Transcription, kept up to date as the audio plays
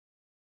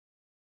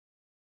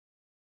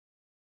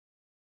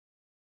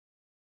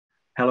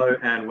Hello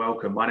and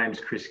welcome. My name is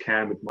Chris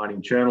Cann with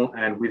Mining Journal,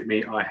 and with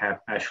me I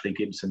have Ashley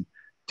Gibson,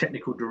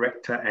 Technical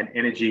Director and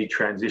Energy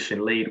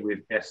Transition Lead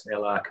with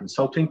SLR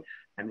Consulting,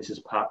 and this is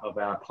part of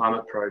our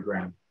climate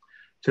program.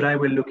 Today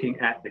we're looking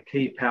at the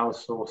key power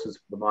sources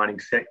for the mining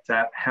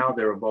sector, how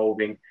they're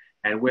evolving,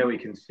 and where we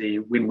can see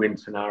win-win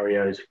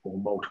scenarios for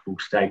multiple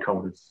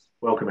stakeholders.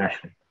 Welcome,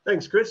 Ashley.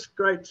 Thanks, Chris.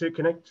 Great to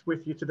connect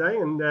with you today,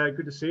 and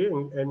good to see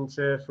you. And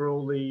for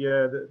all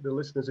the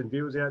listeners and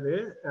viewers out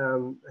there,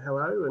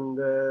 hello, and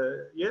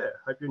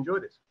hope you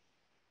enjoyed it.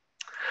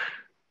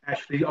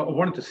 Ashley, I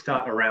wanted to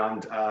start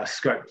around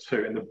Scope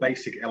 2 and the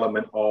basic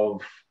element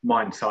of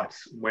mine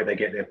sites, where they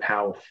get their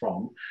power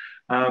from.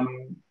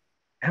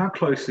 How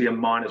closely are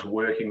miners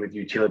working with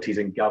utilities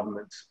and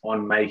governments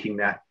on making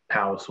that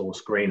power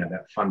source greener,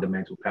 that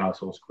fundamental power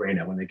source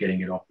greener when they're getting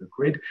it off the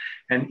grid?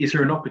 And is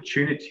there an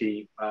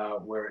opportunity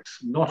where it's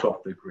not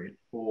off the grid,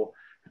 for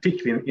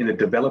particularly in the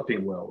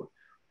developing world,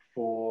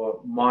 for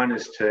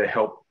miners to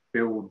help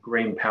build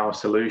green power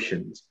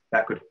solutions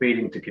that could feed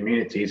into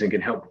communities and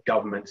can help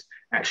governments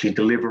actually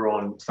deliver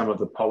on some of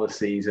the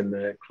policies and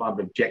the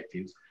climate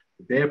objectives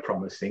that they're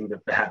promising,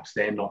 that perhaps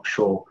they're not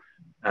sure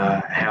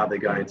how they're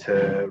going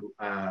to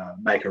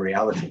make a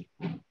reality?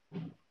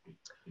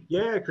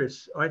 Yeah,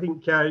 Chris, I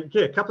think,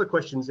 a couple of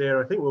questions there.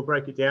 I think we'll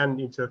break it down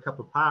into a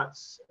couple of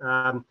parts.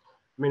 I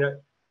mean,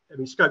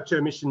 Scope 2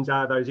 emissions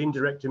are those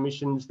indirect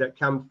emissions that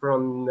come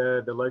from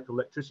the local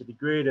electricity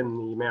grid and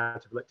the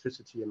amount of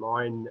electricity a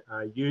mine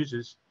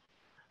uses.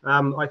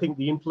 I think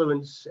the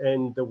influence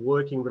and the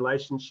working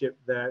relationship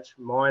that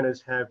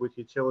miners have with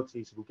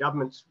utilities and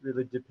governments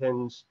really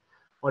depends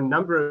on a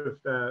number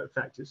of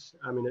factors.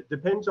 I mean, it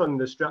depends on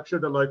the structure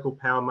of the local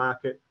power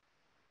market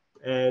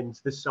and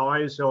the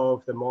size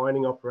of the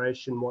mining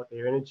operation, what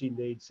their energy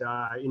needs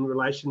are in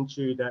relation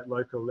to that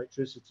local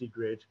electricity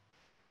grid,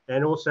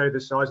 and also the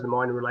size of the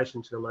mine in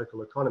relation to the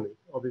local economy.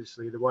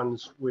 Obviously, the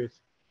ones with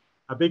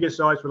a bigger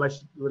size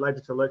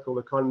related to local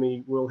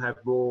economy will have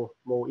more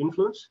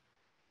influence,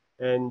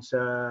 and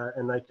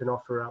they can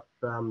offer up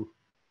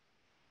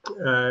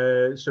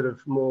sort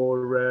of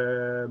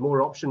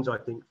more options, I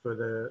think, for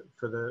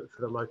the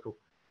local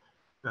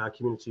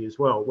community as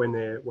well when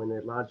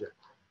they're larger.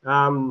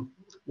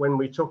 When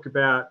we talk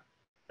about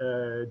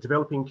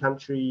developing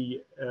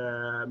country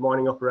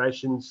mining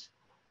operations,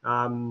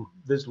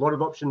 there's a lot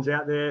of options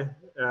out there.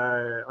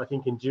 I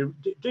think in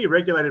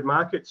deregulated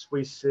markets,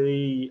 we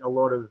see a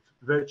lot of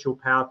virtual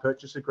power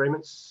purchase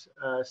agreements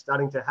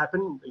starting to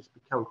happen. It's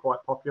become quite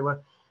popular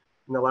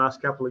in the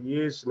last couple of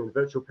years. I mean,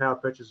 virtual power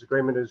purchase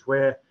agreement is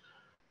where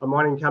a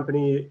mining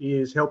company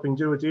is helping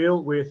do a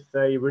deal with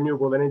a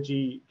renewable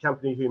energy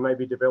company who may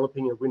be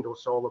developing a wind or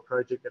solar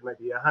project that may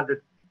be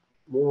 100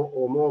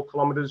 more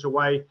kilometres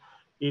away.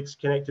 It's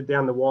connected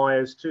down the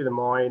wires to the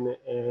mine,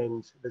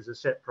 and there's a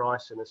set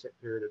price and a set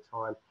period of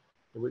time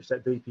in which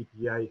that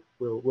VPPA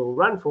will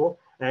run for,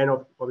 and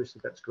obviously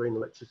that's green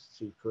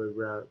electricity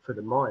for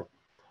the mine.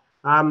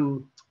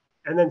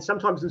 And then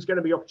sometimes there's going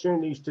to be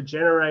opportunities to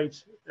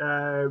generate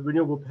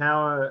renewable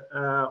power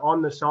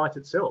on the site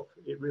itself.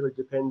 It really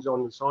depends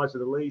on the size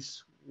of the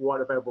lease, what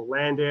available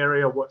land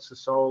area, what's the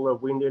solar,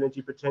 wind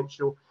energy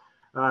potential.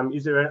 Are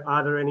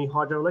there any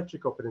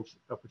hydroelectric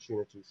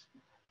opportunities?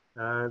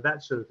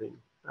 That sort of thing.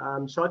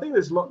 So I think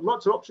there's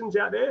lots of options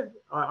out there.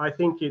 I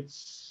think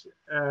it's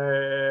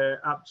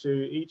up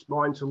to each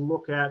mine to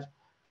look at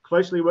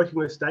closely working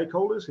with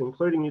stakeholders,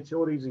 including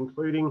utilities,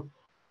 including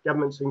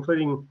governments,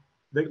 including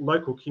the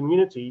local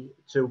community,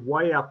 to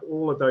weigh up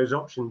all of those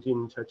options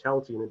in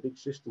totality in a big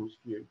systems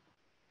view,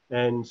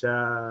 and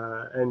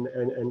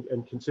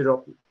consider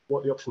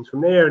what the options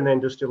from there, and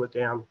then distill it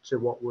down to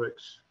what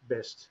works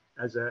best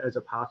as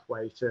a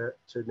pathway to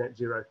net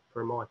zero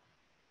for a mine.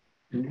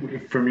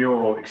 From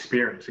your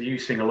experience, are you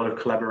seeing a lot of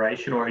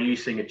collaboration, or are you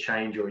seeing a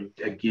change or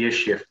a gear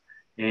shift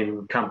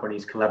in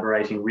companies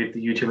collaborating with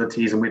the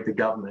utilities and with the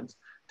governments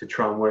to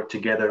try and work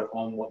together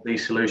on what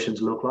these solutions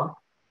look like?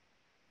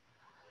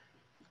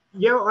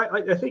 Yeah,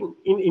 I think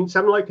in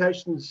some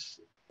locations,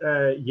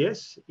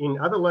 yes. In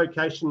other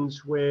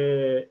locations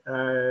where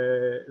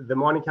the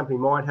mining company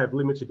might have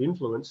limited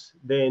influence,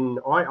 then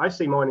I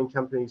see mining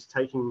companies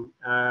taking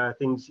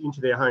things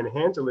into their own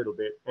hands a little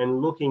bit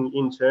and looking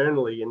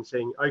internally and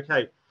saying,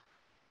 okay,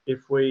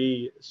 if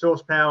we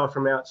source power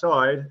from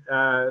outside,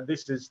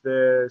 this is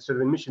the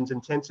sort of emissions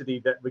intensity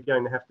that we're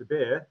going to have to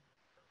bear.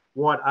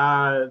 What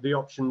are the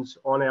options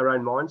on our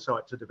own mine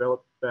site to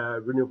develop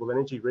renewable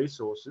energy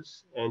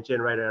resources and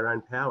generate our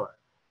own power?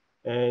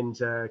 And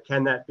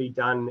can that be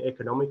done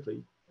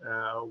economically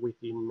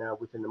within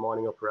the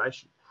mining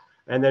operation?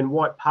 And then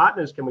what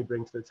partners can we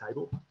bring to the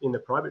table in the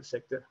private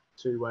sector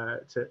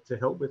to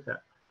help with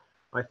that?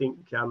 I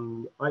think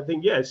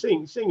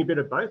seeing a bit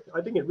of both.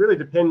 I think it really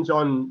depends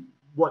on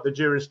what the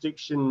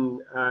jurisdiction,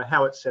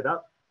 how it's set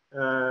up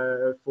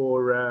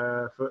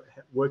for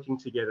working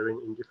together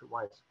in different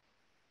ways.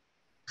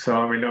 So,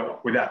 I mean,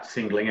 without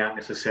singling out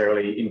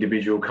necessarily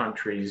individual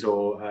countries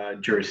or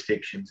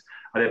jurisdictions,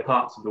 are there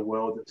parts of the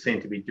world that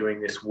seem to be doing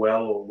this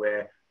well, or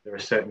where there are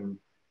certain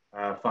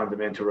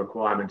fundamental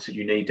requirements that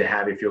you need to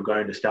have if you're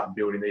going to start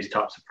building these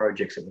types of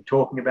projects that we're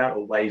talking about,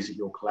 or ways that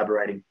you're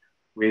collaborating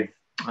with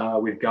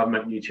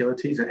government and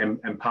utilities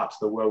and parts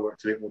of the world where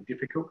it's a bit more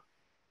difficult?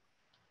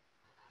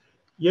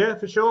 Yeah,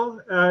 for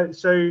sure.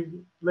 So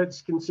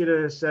let's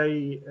consider,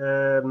 say,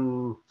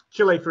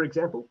 Chile, for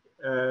example.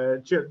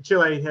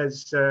 Chilean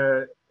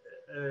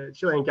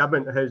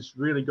government has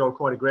really gone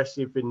quite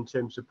aggressive in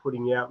terms of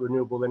putting out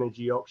renewable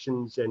energy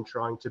options and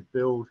trying to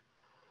build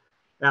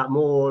out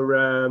more,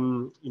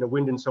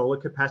 wind and solar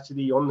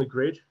capacity on the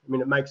grid. I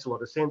mean, it makes a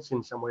lot of sense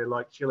in somewhere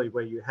like Chile,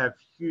 where you have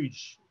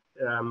huge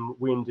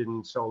wind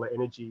and solar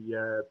energy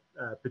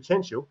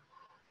potential.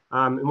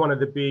 And one of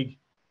the big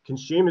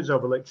consumers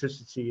of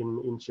electricity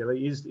in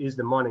Chile is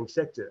the mining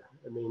sector.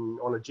 I mean,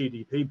 on a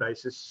GDP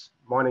basis,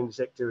 mining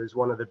sector is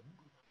one of the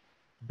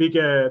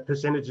bigger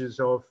percentages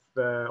of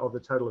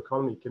the total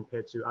economy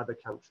compared to other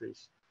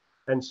countries.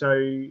 And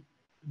so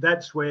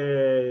that's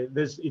where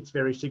it's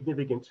very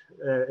significant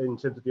in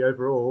terms of the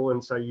overall.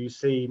 And so you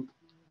see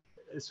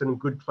some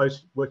good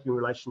close working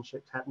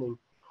relationships happening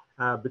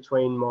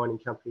between mining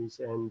companies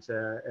and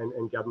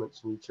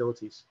governments and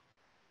utilities.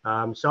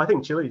 So I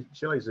think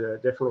Chile's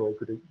definitely a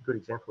good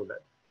example of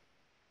that.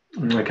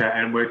 Okay,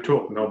 and we're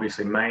talking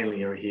obviously mainly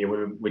here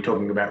when we're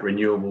talking about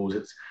renewables,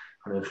 it's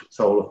kind of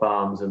solar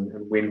farms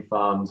and wind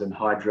farms and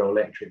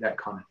hydroelectric, that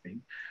kind of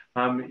thing.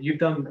 You've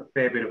done a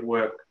fair bit of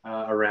work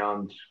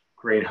around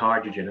green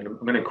hydrogen, and I'm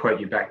going to quote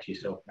you back to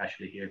yourself,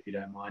 Ashley, here, if you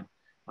don't mind.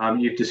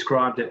 You've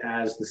described it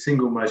as the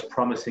single most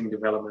promising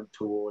development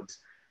towards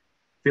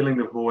filling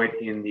the void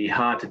in the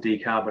hard to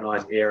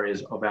decarbonise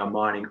areas of our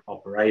mining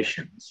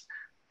operations.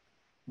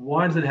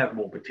 Why does it have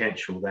more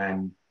potential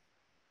than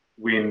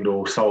wind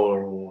or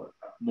solar or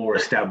more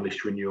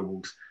established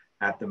renewables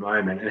at the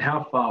moment? And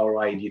how far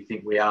away do you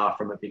think we are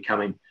from it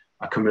becoming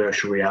a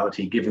commercial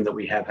reality, given that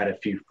we have had a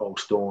few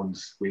false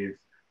dawns with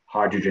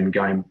hydrogen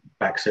going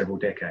back several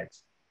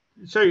decades?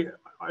 So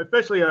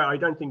firstly, I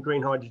don't think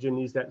green hydrogen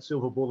is that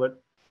silver bullet,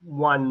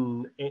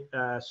 one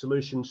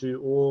solution to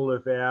all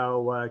of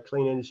our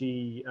clean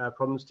energy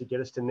problems to get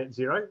us to net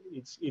zero.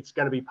 It's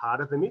going to be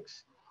part of the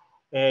mix.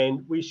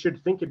 And we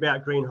should think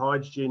about green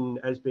hydrogen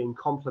as being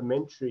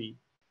complementary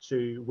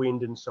to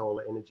wind and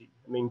solar energy.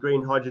 I mean,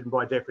 green hydrogen,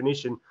 by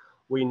definition,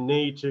 we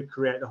need to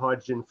create the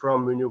hydrogen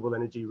from renewable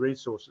energy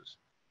resources.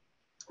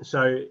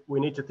 So we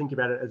need to think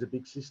about it as a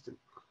big system.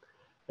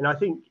 And I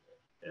think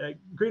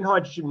green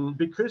hydrogen,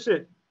 because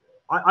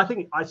I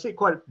think I see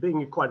it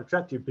being quite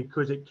attractive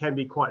because it can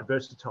be quite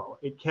versatile.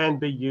 It can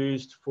be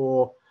used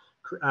for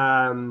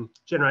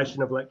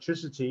generation of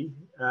electricity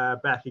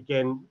back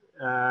again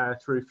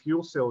through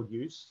fuel cell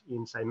use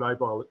in, say,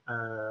 mobile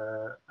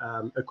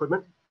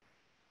equipment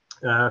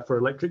for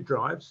electric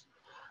drives.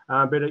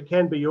 But it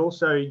can be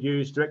also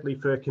used directly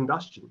for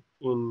combustion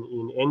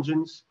in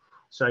engines,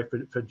 so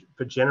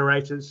for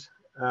generators,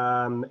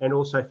 and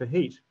also for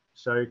heat.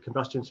 So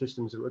combustion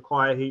systems that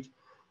require heat,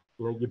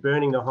 you're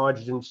burning the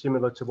hydrogen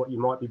similar to what you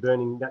might be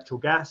burning natural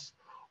gas.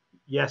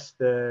 Yes,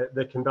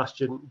 the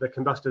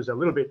combustors are a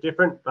little bit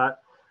different, but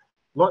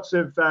lots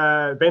of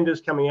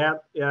vendors coming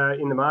out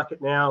in the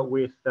market now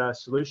with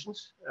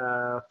solutions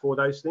for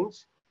those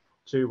things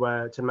to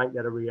make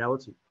that a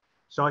reality.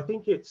 So I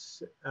think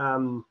it's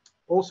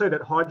also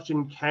that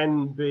hydrogen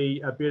can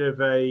be a bit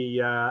of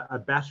a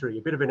battery,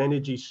 a bit of an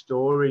energy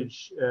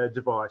storage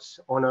device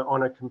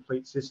on a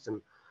complete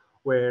system,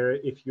 where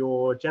if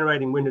you're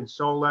generating wind and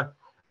solar,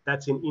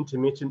 that's an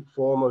intermittent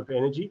form of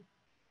energy.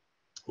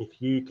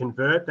 If you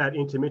convert that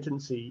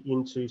intermittency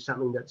into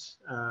something that's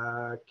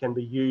can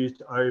be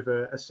used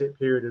over a set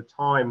period of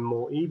time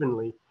more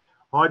evenly,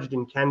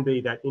 hydrogen can be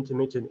that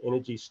intermittent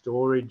energy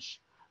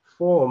storage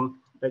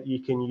form that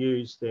you can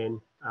use then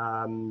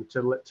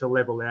to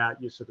level out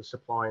your sort of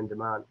supply and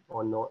demand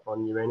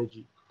on your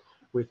energy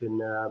within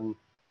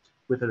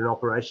an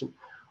operation.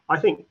 I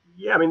think,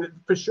 yeah, I mean,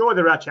 for sure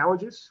there are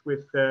challenges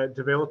with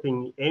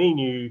developing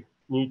any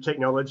new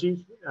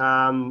technology.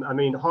 I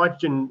mean,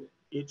 hydrogen,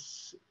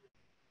 it's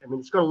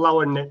got a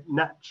lower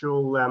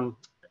natural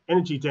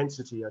energy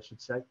density, I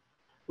should say.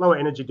 Lower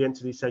energy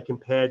density, say,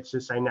 compared to,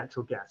 say,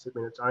 natural gas. I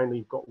mean, it's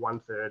only got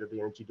 1/3 of the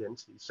energy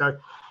density. So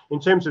in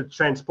terms of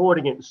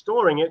transporting it and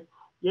storing it,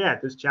 yeah,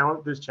 there's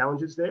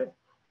challenges there.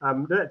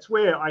 That's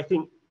where I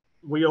think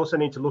we also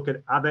need to look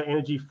at other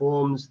energy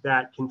forms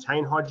that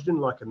contain hydrogen,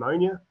 like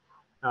ammonia.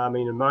 I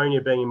mean,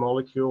 ammonia being a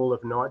molecule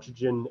of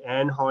nitrogen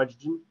and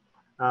hydrogen,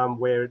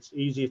 where it's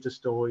easier to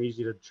store,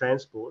 easier to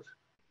transport.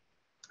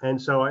 And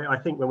so I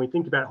think when we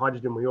think about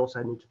hydrogen, we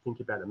also need to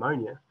think about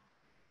ammonia.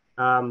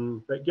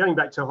 But going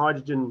back to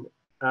hydrogen,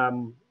 I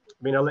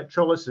mean,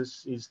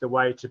 electrolysis is the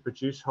way to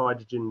produce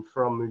hydrogen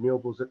from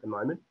renewables at the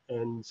moment.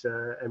 And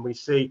we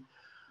see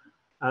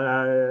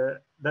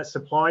that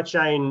supply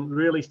chain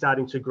really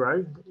starting to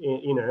grow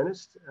in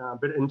earnest.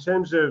 But in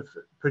terms of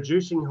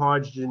producing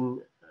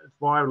hydrogen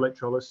via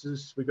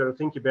electrolysis, we've got to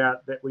think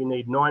about that we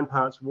need 9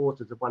 parts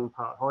water to 1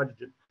 part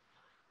hydrogen.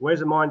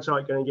 Where's a mine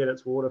site going to get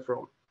its water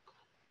from?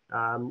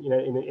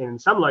 In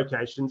some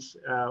locations,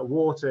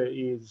 water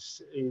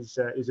is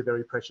a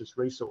very precious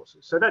resource.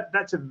 So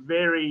that's a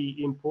very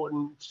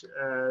important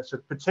sort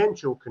of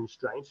potential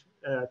constraint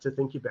to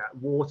think about,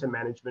 water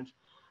management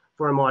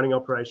for a mining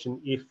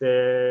operation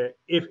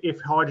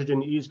if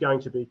hydrogen is going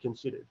to be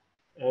considered.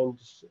 And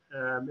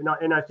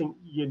I think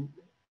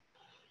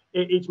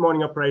each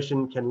mining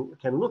operation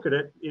can look at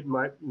it. It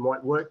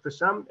might work for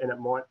some, and it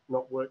might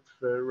not work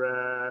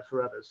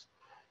for others.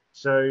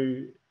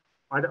 So,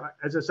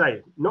 as I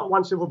say, not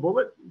one silver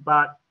bullet,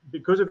 but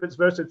because of its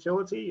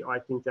versatility, I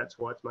think that's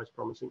why it's most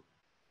promising.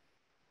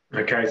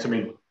 Okay, so I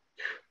mean,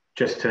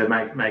 just to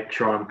make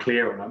sure I'm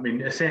clear on it, I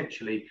mean,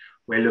 essentially,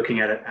 we're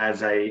looking at it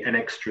as an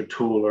extra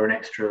tool or an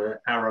extra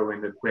arrow in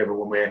the quiver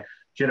when we're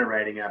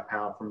generating our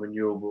power from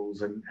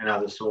renewables and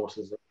other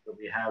sources that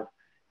we have.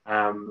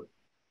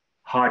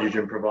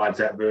 Hydrogen provides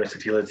that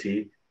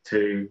versatility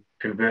to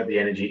convert the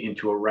energy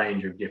into a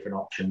range of different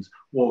options,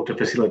 or to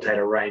facilitate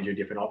a range of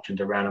different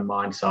options around a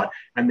mine site,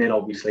 and then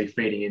obviously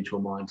feeding into a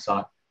mine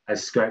site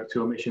as scope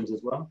 2 emissions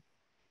as well.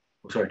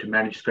 Or sorry, to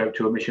manage scope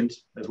 2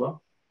 emissions as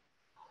well.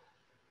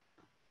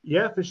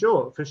 Yeah, for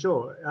sure.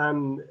 I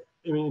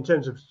mean, in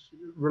terms of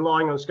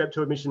relying on scope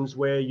 2 emissions,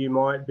 where you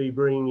might be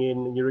bringing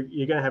in, you're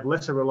going to have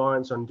lesser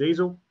reliance on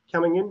diesel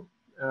coming in.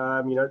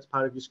 It's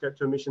part of your scope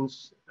 2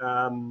 emissions.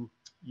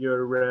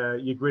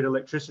 Your grid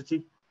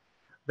electricity,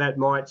 that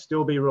might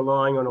still be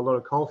relying on a lot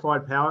of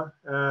coal-fired power,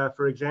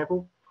 for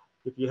example.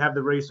 If you have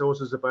the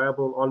resources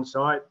available on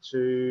site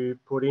to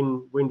put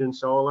in wind and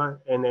solar,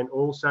 and then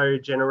also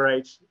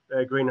generate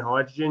green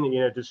hydrogen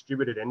in a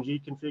distributed energy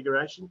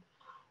configuration,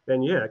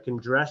 then yeah, it can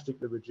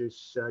drastically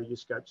reduce your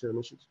scope 2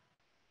 emissions.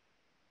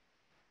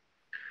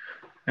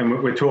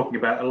 And we're talking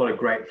about a lot of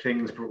great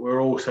things, but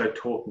we're also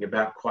talking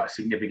about quite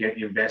significant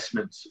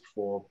investments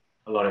for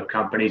a lot of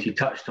companies. You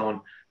touched on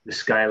the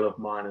scale of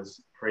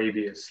miners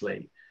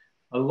previously.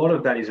 A lot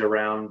of that is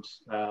around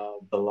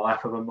the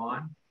life of a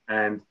mine,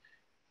 and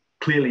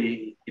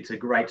clearly it's a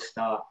great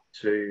start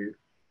to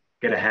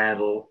get a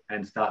handle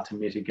and start to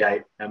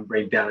mitigate and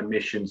bring down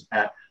emissions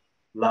at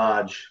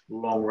large,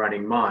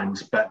 long-running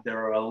mines, but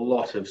there are a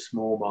lot of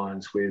small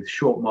mines with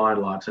short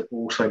mine lives that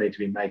also need to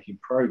be making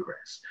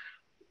progress.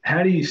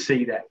 How do you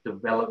see that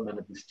development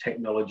of this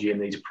technology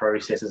and these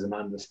processes and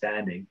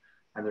understanding,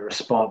 and the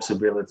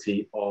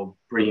responsibility of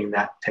bringing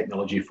that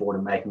technology forward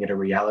and making it a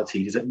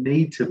reality? Does it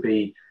need to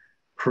be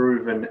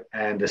proven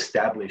and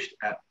established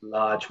at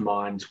large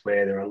mines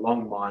where there are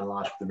long mine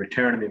lives, the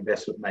return on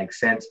investment makes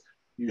sense,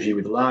 usually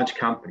with large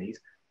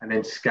companies, and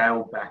then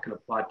scale back and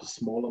apply to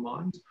smaller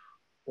mines?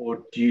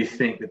 Or do you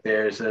think that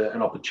there's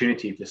an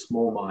opportunity for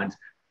small mines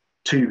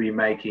to be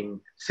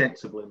making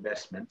sensible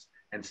investments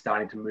and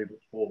starting to move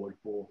it forward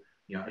for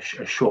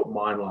a short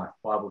mine life,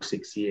 5 or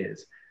 6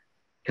 years?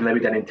 Can they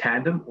be done in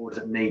tandem, or does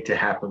it need to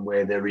happen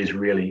where there is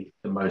really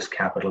the most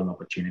capital and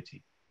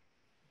opportunity?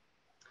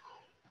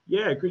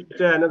 Yeah,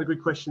 another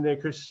good question there,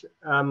 Chris.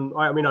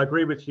 I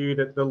agree with you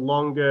that the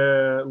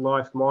longer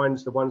life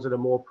mines, the ones that are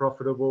more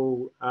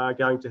profitable, are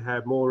going to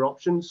have more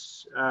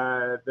options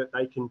that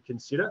they can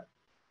consider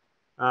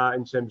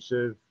in terms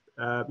of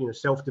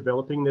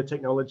self-developing the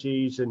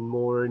technologies and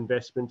more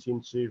investment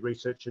into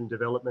research and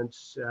development.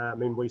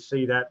 We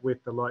see that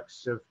with the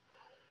likes of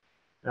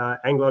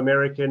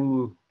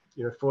Anglo-American,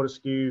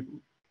 Fortescue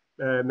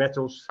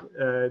Metals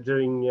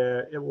doing,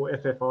 or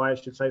FFI, I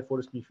should say,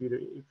 Fortescue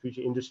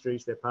Future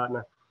Industries, their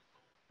partner,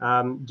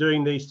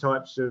 doing these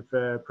types of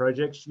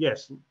projects.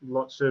 Yes,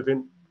 lots of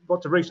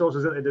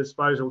resources at their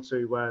disposal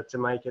to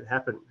make it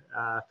happen.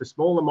 For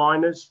smaller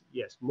miners,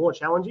 yes, more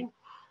challenging.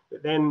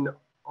 But then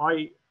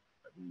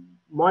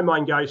my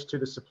mind goes to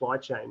the supply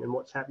chain and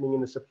what's happening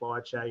in the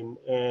supply chain,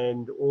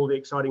 and all the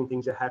exciting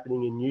things are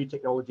happening in new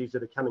technologies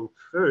that are coming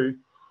through.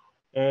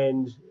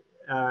 And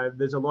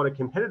there's a lot of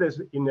competitors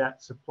in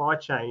that supply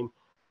chain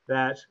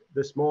that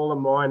the smaller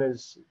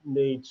miners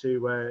need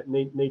to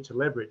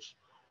leverage.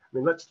 I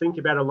mean, let's think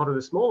about a lot of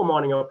the smaller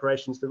mining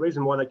operations. The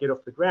reason why they get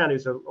off the ground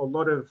is a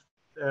lot of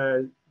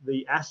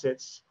the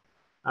assets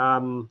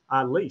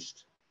are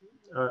leased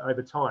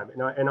over time,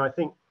 and I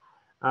think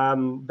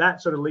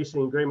that sort of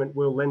leasing agreement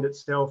will lend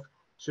itself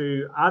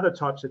to other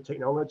types of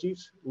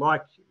technologies,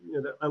 like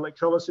the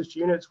electrolysis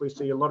units. We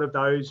see a lot of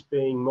those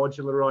being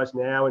modularized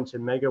now into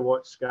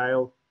megawatt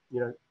scale,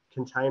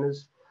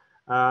 containers,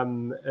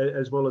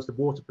 as well as the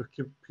water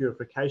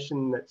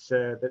purification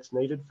that's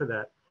needed for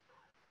that.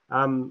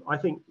 I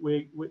think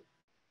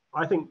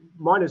I think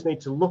miners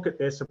need to look at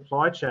their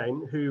supply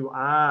chain, who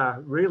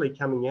are really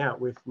coming out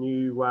with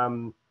new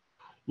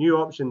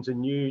options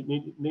and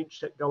new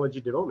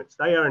technology developments.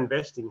 They are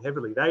investing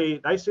heavily.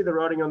 They see the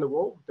writing on the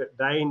wall that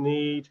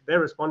they're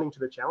responding to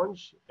the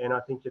challenge. And I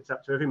think it's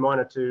up to every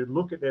miner to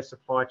look at their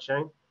supply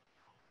chain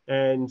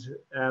and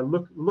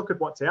look at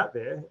what's out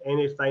there. And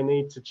if they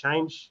need to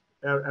change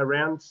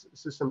around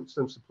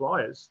some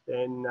suppliers,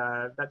 then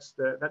that's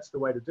the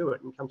way to do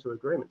it and come to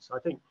agreements. I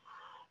think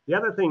the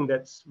other thing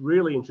that's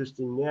really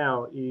interesting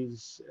now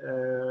is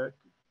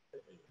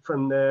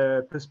from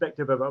the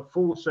perspective of a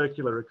full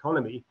circular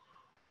economy,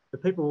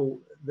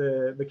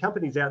 the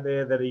companies out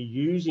there that are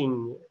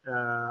using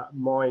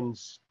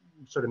mines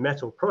sort of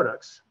metal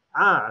products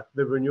are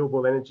the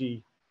renewable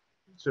energy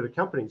sort of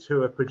companies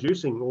who are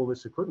producing all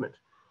this equipment.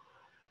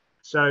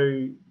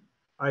 So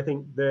I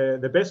think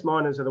the best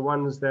miners are the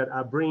ones that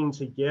are bringing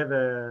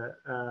together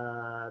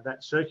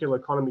that circular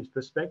economy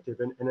perspective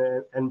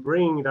and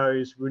bringing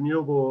those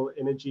renewable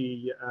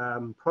energy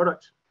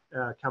product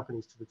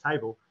companies to the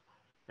table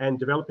and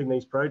developing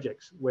these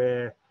projects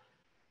where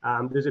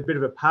there's a bit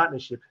of a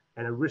partnership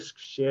and a risk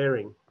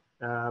sharing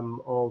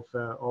of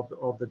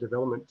the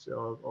development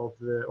of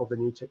the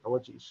new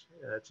technologies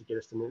to get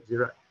us to net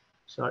zero.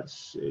 So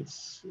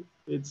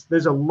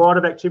there's a lot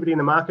of activity in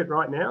the market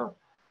right now,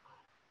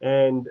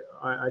 and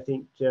I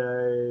think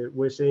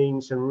we're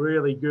seeing some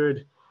really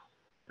good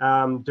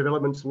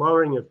developments,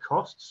 lowering of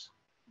costs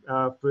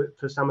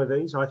for some of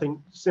these. I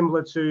think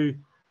similar to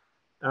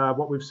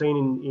what we've seen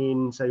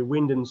in say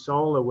wind and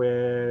solar,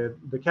 where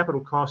the capital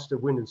cost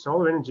of wind and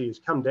solar energy has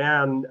come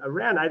down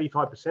around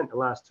 85% the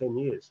last 10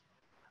 years.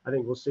 I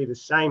think we'll see the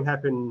same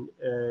happen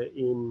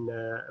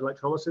in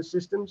electrolysis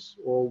systems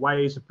or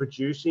ways of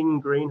producing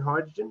green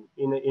hydrogen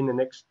in the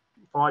next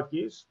 5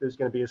 years. There's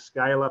going to be a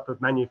scale up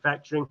of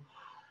manufacturing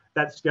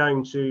that's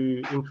going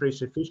to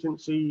increase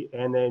efficiency,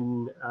 and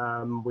then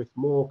with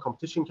more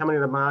competition coming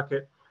to the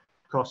market,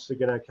 costs are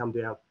going to come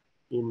down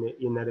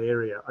in that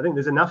area. I think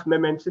there's enough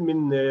momentum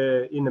in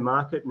the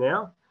market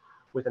now,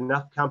 with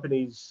enough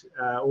companies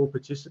all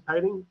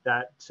participating,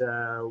 that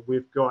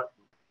we've got,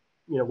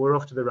 we're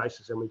off to the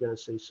races, and we're going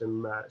to see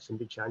some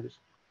big changes.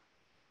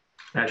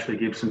 Ashley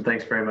Gibson,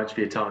 thanks very much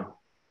for your time.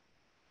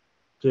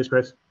 Cheers,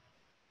 Chris.